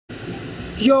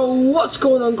Yo, what's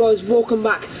going on, guys? Welcome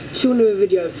back to another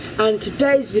video, and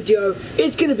today's video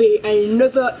is going to be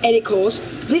another edit course.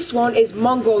 This one is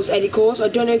Monggrals edit course. I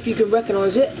don't know if you can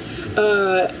recognize it,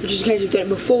 just in case you've done it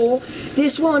before.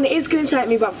 This one is going to take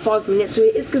me about 5 minutes, so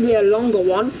it's going to be a longer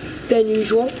one than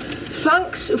usual.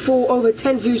 Thanks for over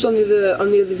 10 views on the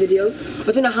other video.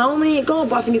 I don't know how many it got,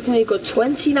 but I think it's only got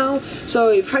 20 now.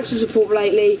 So thanks for the support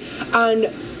lately,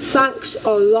 and thanks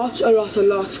a lot,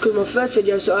 because my first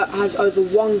video has over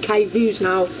 1k views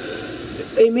now.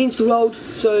 It means the world,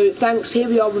 so thanks. Here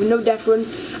we are with no different.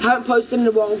 I haven't posted in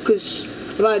a while because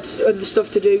I've had other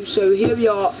stuff to do, so here we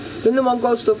are doing the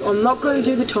Mongol stuff. I'm not going to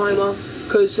do the timer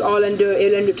because it'll end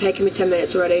up taking me 10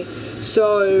 minutes already.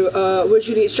 So we're just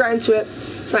going to get straight into it.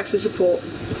 Thanks for the support.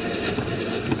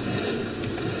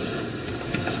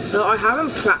 Now, I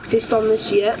haven't practiced on this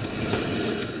yet,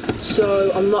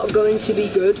 so I'm not going to be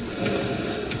good.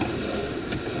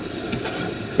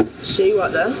 See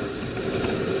right there?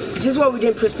 This is why we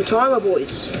didn't press the timer,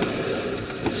 boys.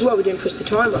 This is why we didn't press the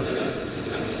timer.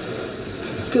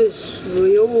 Because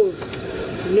we all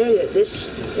knew that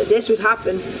this would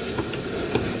happen.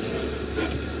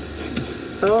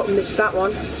 Oh, missed that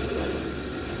one.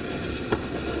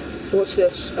 What's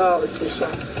this? Oh, it's this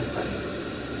one.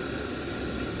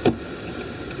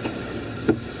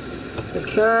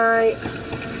 Okay.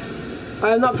 I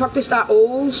have not practiced at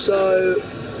all, so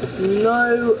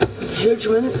no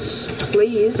judgments,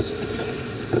 please.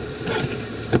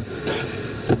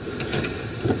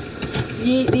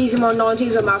 These are my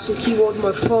 90s on mouse and keyboard.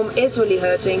 My thumb is really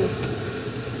hurting,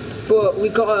 but we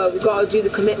gotta do the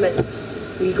commitment.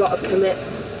 We gotta commit.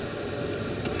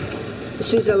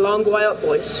 This is a long way up,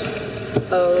 boys.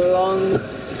 A long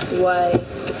way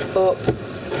up.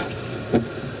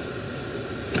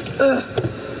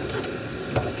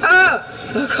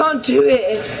 I can't do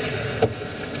it.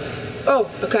 Oh,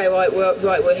 okay,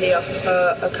 we're here.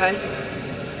 Okay.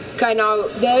 Okay, now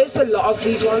there's a lot of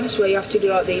these ones where you have to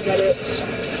do like these edits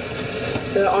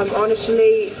that I'm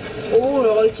honestly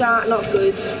alright at, not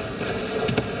good.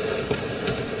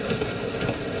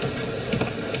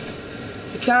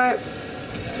 Okay.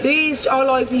 I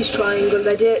like these triangle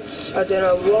edits. I don't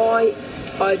know why.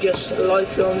 I just like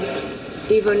them.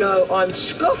 Even though I'm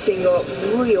scuffing up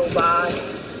real bad.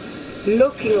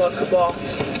 Looking like a bot.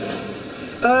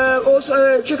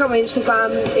 Also, check out my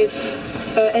Instagram if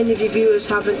any of your viewers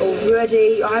haven't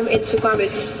already. I have an Instagram,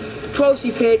 it's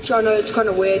ProCPitch. I know it's kind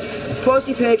of weird.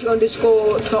 ProCPitch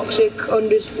 _toxic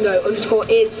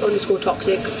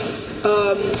 _toxic.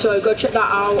 So go check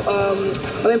that out.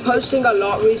 I've been posting a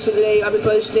lot recently. I've been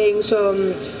posting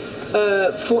some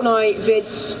Fortnite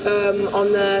vids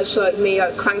on there, so like me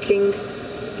cranking.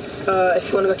 If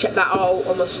you want to go check that out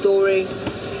on my story.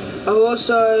 I've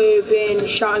also been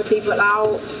shouting people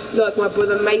out, like my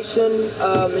brother Mason.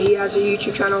 He has a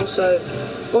YouTube channel, so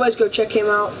always go check him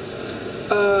out.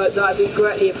 That'd be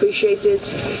greatly appreciated.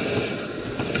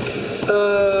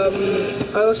 I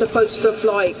also post stuff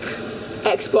like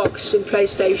Xbox and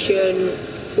PlayStation,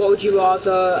 what would you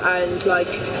rather, and like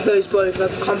those both,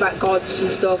 like combat gods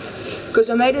and stuff. Because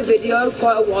I made a video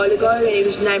quite a while ago and it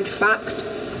was named Fact,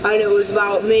 and it was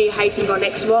about me hating on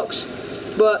Xbox.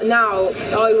 But now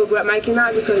I regret making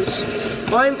that because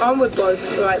I'm with both.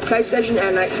 Right, PlayStation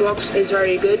and Xbox is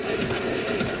very good.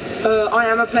 I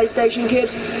am a PlayStation kid,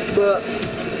 but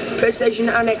PlayStation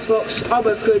and Xbox are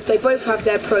both good. They both have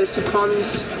their pros and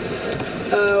cons.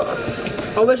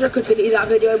 I wish I could delete that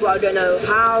video, but I don't know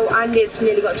how, and it's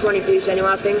nearly got 20 views anyway,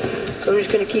 I think, so I'm just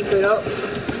going to keep it up.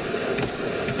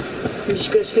 I'm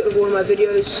just going to stick with all of my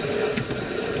videos.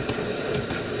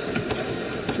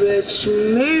 We're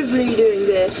smoothly doing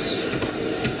this,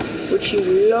 which you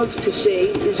love to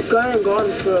see. It's going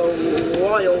on for a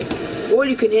while. All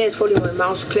you can hear is probably my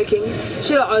mouse clicking.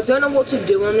 So I don't know what to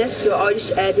do on this, so I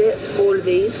just edit all of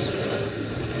these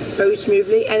very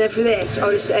smoothly, and then for this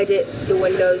I'll just edit the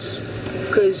windows,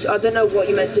 because I don't know what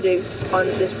you're meant to do on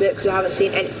this bit, because I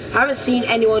haven't seen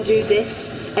anyone do this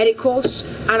edit course,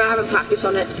 and I haven't practiced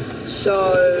on it,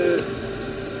 so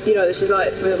you know, this is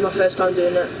like my first time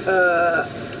doing it.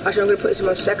 Actually, I'm going to put this in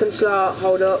my second slot.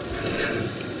 Hold up.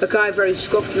 Okay, very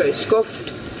scuffed.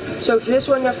 So for this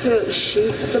one you have to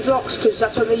shoot the blocks, because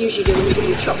that's what they usually do when you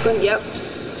do shotgun. Yep.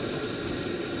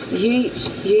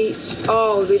 Yeet.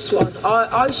 Oh, this one.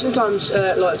 I sometimes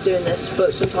like doing this,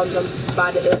 but sometimes I'm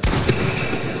bad at it.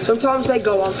 Sometimes they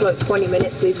go on for like 20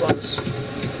 minutes, these ones.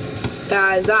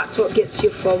 And that's what gets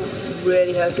your thumb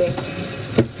really hurting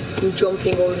from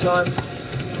jumping all the time.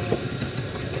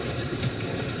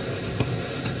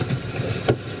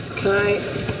 Okay.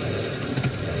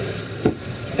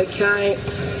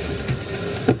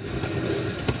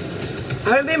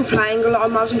 I haven't been playing a lot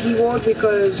on mouse and keyboard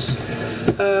because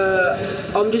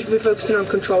I'm just been focusing on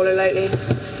controller lately.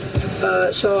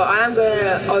 So I am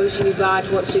gonna obviously be bad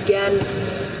once again.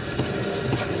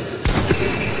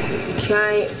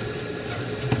 Okay.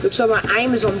 Looks like my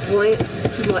aim is on point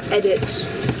with my edits.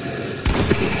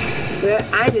 Yeah,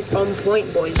 aim is on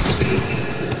point, boys.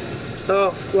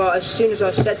 Oh, well, as soon as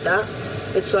I said that,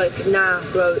 it's like, nah,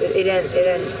 bro, it ain't.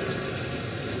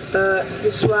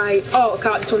 This way. Oh,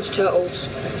 okay, this one's turtles.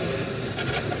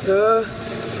 No!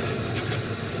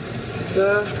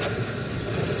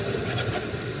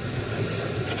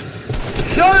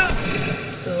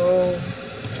 Oh.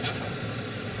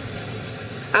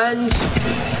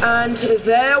 And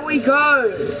there we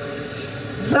go.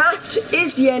 That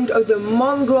is the end of the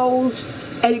Monggrals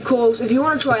edit calls. If you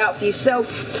want to try it out for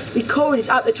yourself, the code is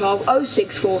at the top,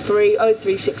 0643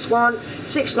 0361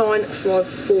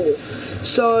 6954.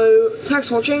 So, thanks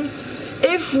for watching.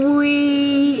 If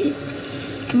we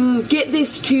get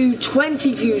this to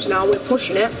 20 views now, we're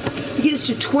pushing it. If we get this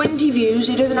to 20 views,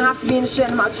 it doesn't have to be in a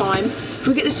certain amount of time. If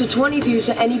we get this to 20 views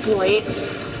at any point,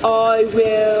 I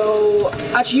will,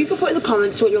 actually you can put in the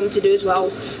comments what you want me to do as well,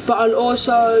 but I'll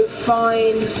also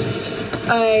find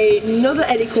another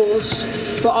edit course,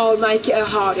 but I'll make it a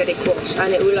hard edit course,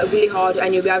 and it will look really hard,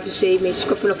 and you'll be able to see me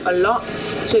scuffing up a lot.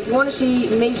 So if you want to see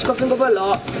me scuffing up a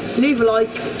lot, leave a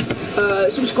like,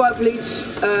 subscribe please,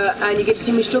 and you get to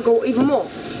see me struggle even more.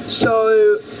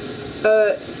 So,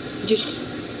 just,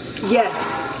 yeah,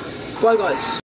 bye guys.